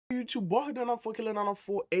YouTube? Boy, done up for killing on a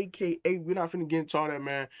 4, aka we're not finna get into all that,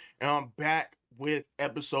 man. And I'm back with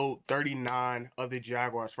episode 39 of the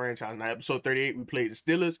Jaguars franchise. Now, episode 38, we played the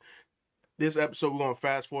Steelers. This episode, we're gonna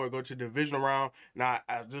fast forward, go to the divisional round. Now,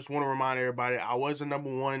 I just want to remind everybody, I was the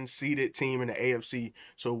 #1 seeded team in the AFC.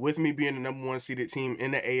 So with me being the #1 seeded team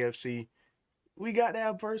in the AFC, we got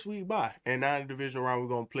that first week bye. And now in the divisional round, we're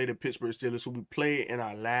going to play the Pittsburgh Steelers, who we played in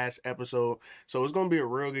our last episode. So it's going to be a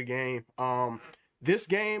real good game. This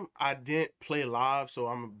game, I didn't play live, so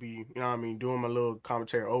I'm going to be, you know what I mean, doing my little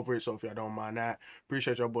commentary over it. So if y'all don't mind that,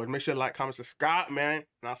 appreciate y'all boys. Make sure to like, comment, subscribe, man.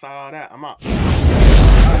 And outside all that, I'm out.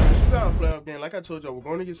 Alright, we got a playoff game. Like I told y'all, we're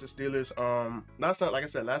going against the Steelers. Last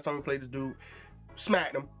time we played this dude,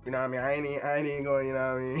 smacked him, you know what I mean? I ain't even going, you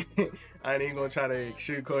know what I mean? I ain't even gonna try to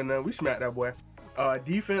sugarcoat nothing. We smacked that boy.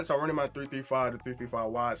 Defense, I'm running my 3-3-5 to 3-3-5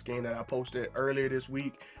 wide scheme that I posted earlier this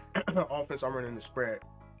week. Offense, I'm running the spread.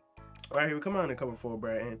 Right here, we come out in cover 4,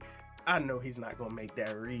 bro, and I know he's not gonna make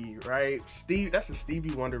that read, right? That's a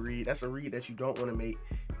Stevie Wonder read. That's a read that you don't want to make.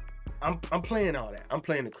 I'm playing all that. I'm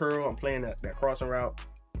playing the curl. I'm playing that crossing route.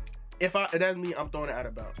 If that's me, I'm throwing it out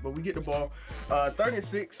of bounds. But we get the ball, 3rd and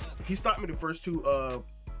 6. He stopped me the first two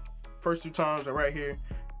times right here.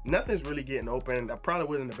 Nothing's really getting open. That probably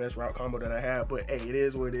wasn't the best route combo that I had, but hey, it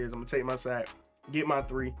is what it is. I'm gonna take my sack, get my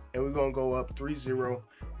 3, and we're gonna go up 3-0.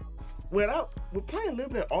 We're playing a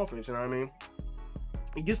little bit of offense, you know what I mean?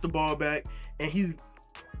 He gets the ball back, and he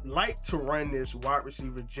like to run this wide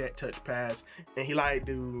receiver jet touch pass, and he like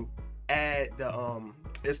to add the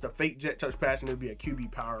it's the fake jet touch pass, and it'll be a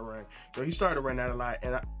QB power run. So he started to run that a lot,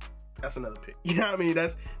 and that's another pick. You know what I mean?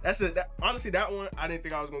 Honestly, that one I didn't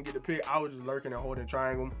think I was gonna get the pick. I was just lurking and holding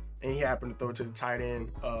triangle, and he happened to throw it to the tight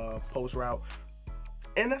end post route,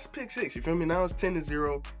 and that's pick 6. You feel me? Now it's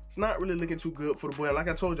 10-0. It's not really looking too good for the boy. And like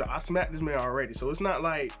I told you, I smacked this man already, so it's not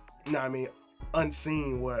like, you know what I mean,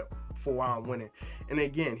 unseen for why I'm winning. And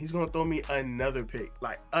again, he's gonna throw me another pick,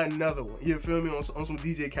 like another one. You feel me? On some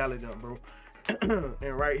DJ Khaled jump, bro.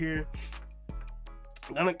 And right here,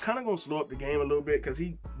 I'm kind of gonna slow up the game a little bit because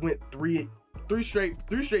he went three straight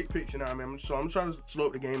picks. You know what I mean? So I'm trying to slow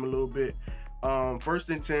up the game a little bit. 1st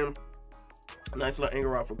and 10. Nice little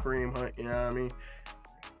angle route for Kareem Hunt. You know what I mean?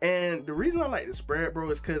 And the reason I like the spread, bro,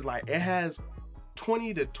 is because like it has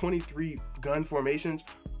 20 to 23 gun formations,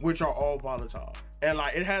 which are all volatile, and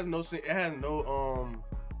like it has no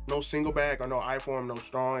single back or no I form, no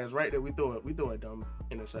strong. It's right there. We throw a dumb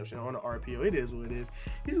interception on the RPO. It is what it is.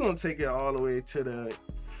 He's gonna take it all the way to the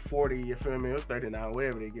 40. You feel me? Or 39,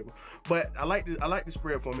 whatever they give him. But I like the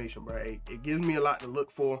spread formation, bro. It gives me a lot to look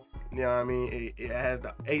for. You know what I mean? It has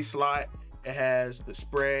the A slot. It has the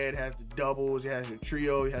spread, it has the doubles, it has your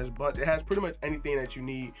trio, it has bunch, it has pretty much anything that you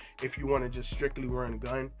need if you want to just strictly run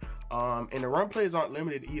gun. And the run plays aren't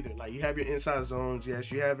limited either. Like you have your inside zones,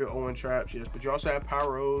 yes, you have your Owen traps, yes, but you also have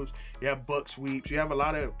power rows, you have buck sweeps, you have a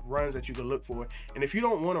lot of runs that you can look for. And if you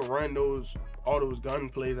don't want to run all those gun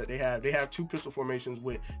plays that they have 2 pistol formations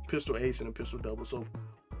with pistol ace and a pistol double. So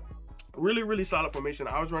really solid formation.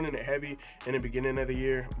 I was running it heavy in the beginning of the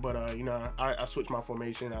year, but you know, I switch my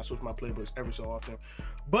formation, I switch my playbooks every so often.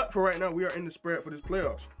 But for right now, we are in the spread for this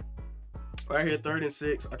playoffs. Right here, 3rd and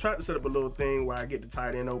 6. I tried to set up a little thing where I get the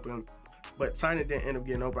tight end open, but tight end didn't end up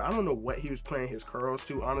getting open. I don't know what he was playing his curls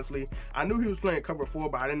to, honestly. I knew he was playing cover 4,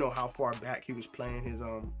 but I didn't know how far back he was playing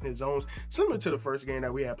his zones. Similar to the first game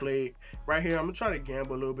that we had played. Right here, I'm gonna try to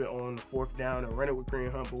gamble a little bit on the 4th down and run it with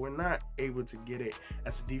Kareem Hunt, but we're not able to get it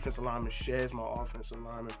as the defensive lineman sheds my offensive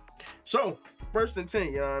lineman. So 1st and 10,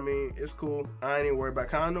 you know what I mean? It's cool. I ain't even worried about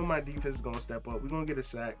it. I know my defense is gonna step up. We're gonna get a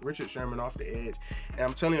sack. Richard Sherman off the edge. And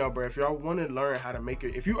I'm telling y'all, bro, if y'all want to learn how to make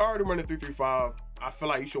it, if you already run a 3-3-5, I feel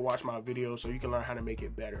like you should watch my video so you can learn how to make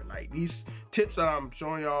it better. Like these tips that I'm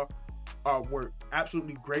showing y'all work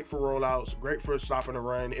absolutely great for rollouts, great for stopping the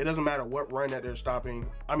run. It doesn't matter what run that they're stopping.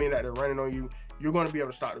 I mean that they're running on you. You're going to be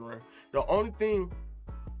able to stop the run. The only thing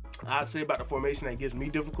I'd say about the formation that gives me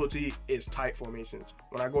difficulty is tight formations.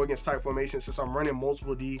 When I go against tight formations, since I'm running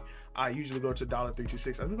multiple D, I usually go to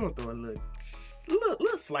 $326. I'm gonna throw a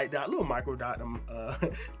little slight dot, little micro dot,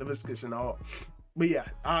 the discussion all. But yeah,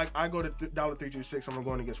 I go to $326. I'm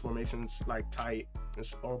going against formations like tight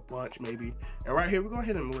or bunch maybe. And right here, we're gonna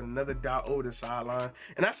hit him with another dot over the sideline.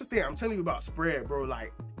 And that's the thing I'm telling you about spread, bro.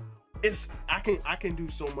 Like I can do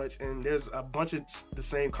so much, and there's a bunch of the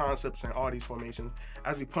same concepts in all these formations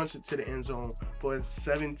as we punch it to the end zone for a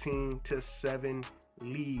 17-7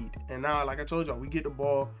 lead. And now, like I told y'all, we get the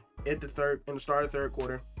ball at in the start of the 3rd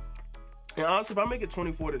quarter. And honestly, if I make it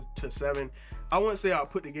 24-7, I wouldn't say I'll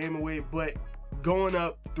put the game away, but going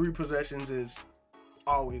up 3 possessions is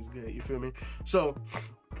always good. You feel me? So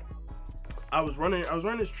I was running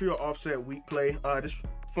this trio offset weak play. This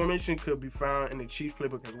formation could be found in the Chiefs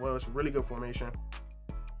playbook as well. It's a really good formation.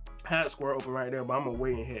 Had square open right there, but I'm gonna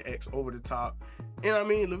wait and hit X over the top. And I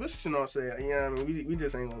mean, LaVisca Chenault said, yeah, I mean, we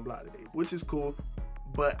just ain't gonna block today, which is cool.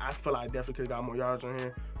 But I feel like I definitely could have got more yards on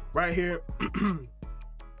here. Right here,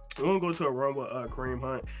 we're gonna go to a run with Kareem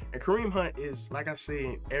Hunt. And Kareem Hunt is, like I say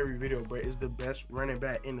in every video, bro, is the best running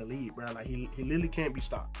back in the league, bro. Like he literally can't be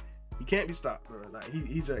stopped. He can't be stopped, bro. Like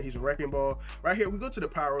he's a wrecking ball. Right here, we go to the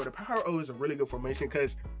power O. The power O is a really good formation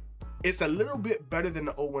because it's a little bit better than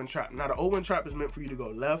the 0-1 trap. Now the 0-1 trap is meant for you to go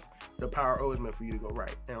left. The power O is meant for you to go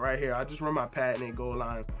right. And right here, I just run my pad and goal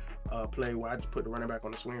line play where I just put the running back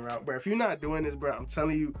on the swing route. But if you're not doing this, bro, I'm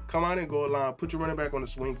telling you, come out and goal line, put your running back on the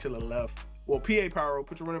swing to the left. Well, PA power O,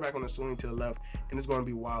 put your running back on the swing to the left, and it's going to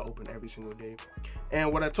be wide open every single day.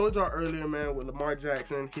 And what I told y'all earlier, man, with Lamar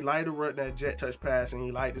Jackson, he liked to run that jet touch pass, and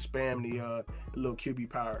he liked to spam the little QB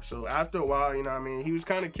power. So after a while, you know what I mean, he was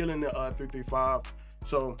kind of killing the 3-3-5.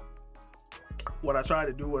 So what I tried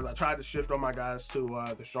to do was I tried to shift all my guys to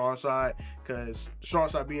the strong side, because the strong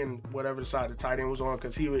side being whatever the side the tight end was on,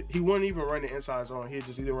 because he wouldn't even run the inside zone. He'd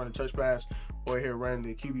just either run a touch pass, or he'll run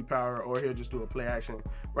the QB power, or he'll just do a play action.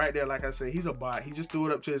 Right there, like I said, he's a bot. He just threw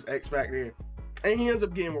it up to his X factor, and he ends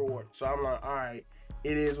up getting rewarded. So I'm like, all right,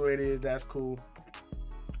 it is what it is. That's cool.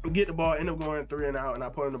 We get the ball, end up going 3 and out, and I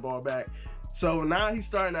put him the ball back. So now he's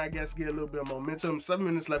starting to, I guess, get a little bit of momentum. 7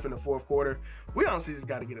 minutes left in the fourth quarter. We honestly just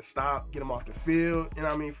got to get a stop, get him off the field. And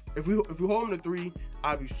I mean, if we hold him to 3,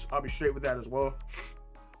 I'll be straight with that as well.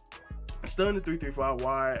 Still in the 3-3-5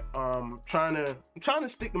 wide. I'm trying to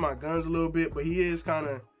stick to my guns a little bit, but he is kind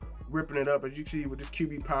of ripping it up. As you can see with this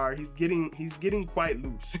QB power, he's getting quite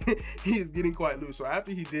loose. He is getting quite loose. So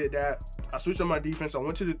after he did that, I switched on my defense. I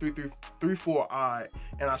went to the 3-3-4 I,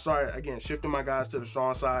 and I started again shifting my guys to the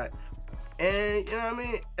strong side. And you know what I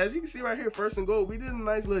mean, as you can see right here, 1st and goal, we did a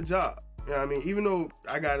nice little job. You know what I mean, even though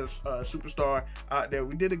I got a superstar out there,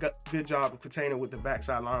 we did a good job of containing with the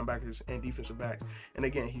backside linebackers and defensive backs. And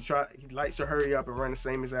again, he likes to hurry up and run the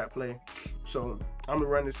same exact play. So I'm gonna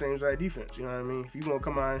run the same exact defense. You know what I mean? If you're gonna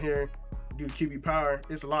come out here, do the QB power,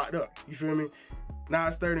 it's locked up. You feel me? Now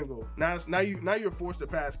it's 3rd and goal. Now you're forced to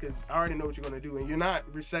pass, because I already know what you're gonna do, and you're not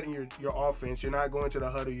resetting your offense. You're not going to the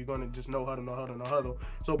huddle. You're gonna just no huddle.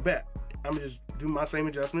 So bet. I'm gonna just do my same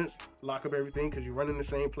adjustments, lock up everything, because you're running the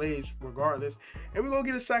same plays regardless. And we're gonna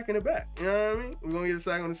get a sack in the back. You know what I mean? We're gonna get a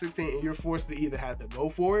sack on the 16, and you're forced to either have to go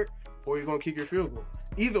for it, or you're gonna kick your field goal.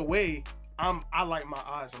 Either way, I like my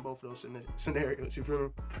odds in both of those scenarios. You feel me?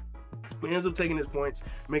 We ends up taking his points,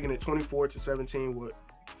 making it 24-17 with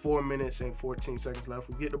 4 minutes and 14 seconds left.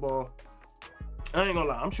 We get the ball. I ain't gonna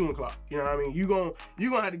lie, I'm shooting clock. You know what I mean? You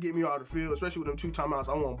gonna have to get me off the field, especially with them 2 timeouts.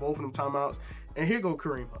 I want both of them timeouts. And here goes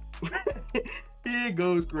Kareem Hunt. Here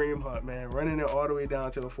goes Kareem Hunt, man, running it all the way down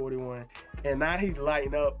to the 41. And now he's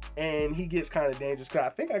lighting up, and he gets kind of dangerous. Cause I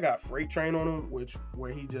think I got freight train on him,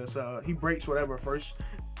 where he just he breaks whatever first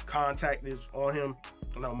contact is on him.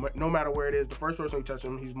 No matter where it is, the first person who touches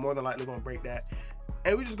him, he's more than likely gonna break that.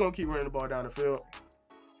 And we're just gonna keep running the ball down the field.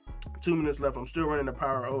 2 minutes left. I'm still running the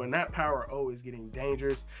power O, and that power O is getting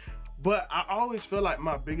dangerous. But I always feel like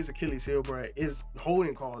my biggest Achilles heel, bro, is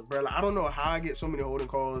holding calls, bro. Like, I don't know how I get so many holding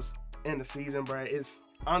calls in the season, bro. It's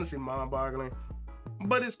honestly mind-boggling.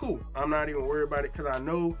 But it's cool. I'm not even worried about it, because I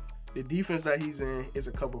know the defense that he's in is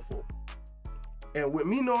a cover 4. And with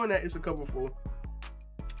me knowing that it's a cover 4,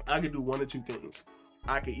 I could do one of 2 things.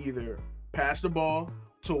 I could either pass the ball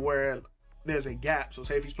to where there's a gap. So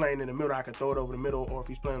say if he's playing in the middle, I could throw it over the middle, or if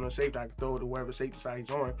he's playing on safety, I could throw it to wherever safety side he's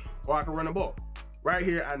on, or I can run the ball. Right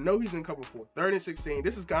here, I know he's in cover 4. 3rd and 16.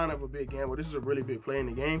 This is kind of a big gamble. This is a really big play in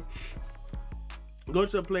the game. Go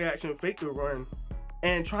to the play action, fake the run,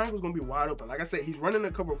 and triangle's gonna be wide open. Like I said, he's running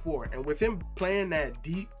the cover 4, and with him playing that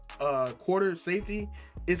deep quarter safety,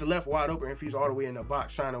 it's left wide open if he's all the way in the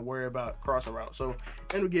box trying to worry about crossing route. So,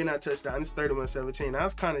 and we're getting that touchdown. It's 31-17.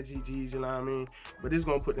 That's kind of GG's, you know what I mean? But this is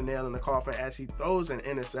gonna put the nail in the coffin as he throws an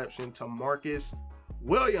interception to Marcus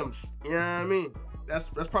Williams. You know what I mean?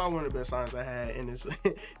 That's probably one of the best signs I had in this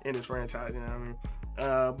in this franchise. You know what I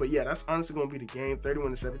mean? But yeah, that's honestly gonna be the game.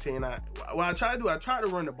 31-17. I tried to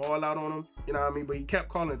run the ball out on him. You know what I mean? But he kept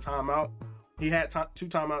calling timeout. He had 2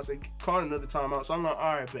 timeouts. He called another timeout. So I'm like,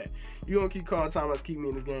 all right, bet. You're gonna keep calling timeouts, keep me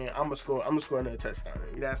in this game. I'm gonna score another touchdown.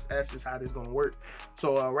 That's just how this is gonna work.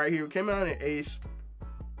 So right here, we came out in ace.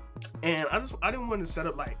 And I didn't want to set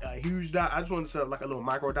up like a huge dot. I just wanted to set up like a little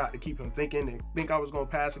micro dot to keep him thinking and think I was gonna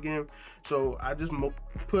pass again. So I just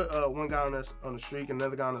put one guy on the streak,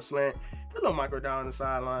 another guy on the slant, a little micro dot on the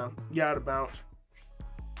sideline. Get out of bounds.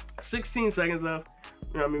 16 seconds left.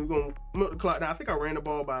 You know what I mean? We're going to milk the clock down. I think I ran the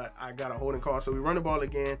ball, but I got a holding call. So we run the ball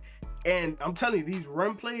again. And I'm telling you, these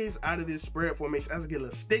run plays out of this spread formation, I just get a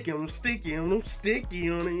little sticky on it,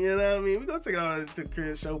 you know what I mean? We're going to take it all to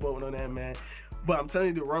Chris showboating on that, man. But I'm telling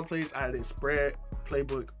you, the run plays out of this spread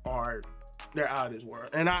playbook they're out of this world.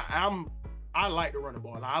 And I like to run the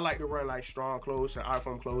ball. I like to run like strong close and out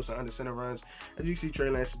from close and under center runs. As you see, Trey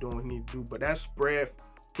Lance is doing what he needs to do. But that spread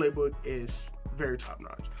playbook is very top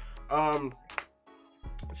notch.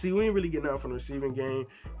 See, we ain't really getting out from the receiving game.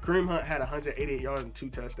 Kareem Hunt had 188 yards and 2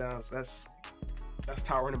 touchdowns. That's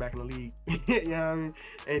top running back in the league. You know what I mean?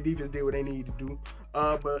 And defense did what they needed to do.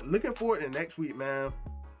 But looking forward to next week, man.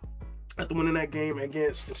 After winning that game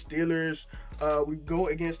against the Steelers, we go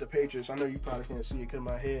against the Patriots. I know you probably can't see it because of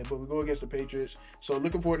my head, but we go against the Patriots. So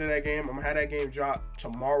looking forward to that game. I'm going to have that game drop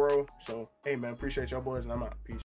tomorrow. So, hey, man, appreciate y'all boys, and I'm out. Peace.